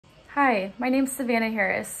Hi, my name's Savannah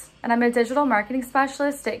Harris, and I'm a digital marketing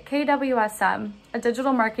specialist at KWSM, a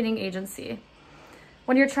digital marketing agency.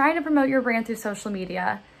 When you're trying to promote your brand through social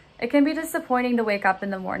media, it can be disappointing to wake up in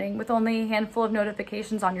the morning with only a handful of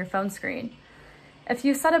notifications on your phone screen. If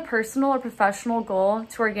you set a personal or professional goal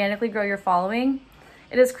to organically grow your following,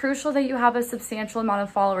 it is crucial that you have a substantial amount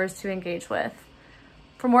of followers to engage with.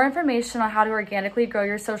 For more information on how to organically grow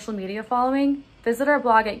your social media following, visit our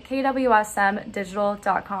blog at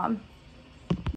kwsmdigital.com.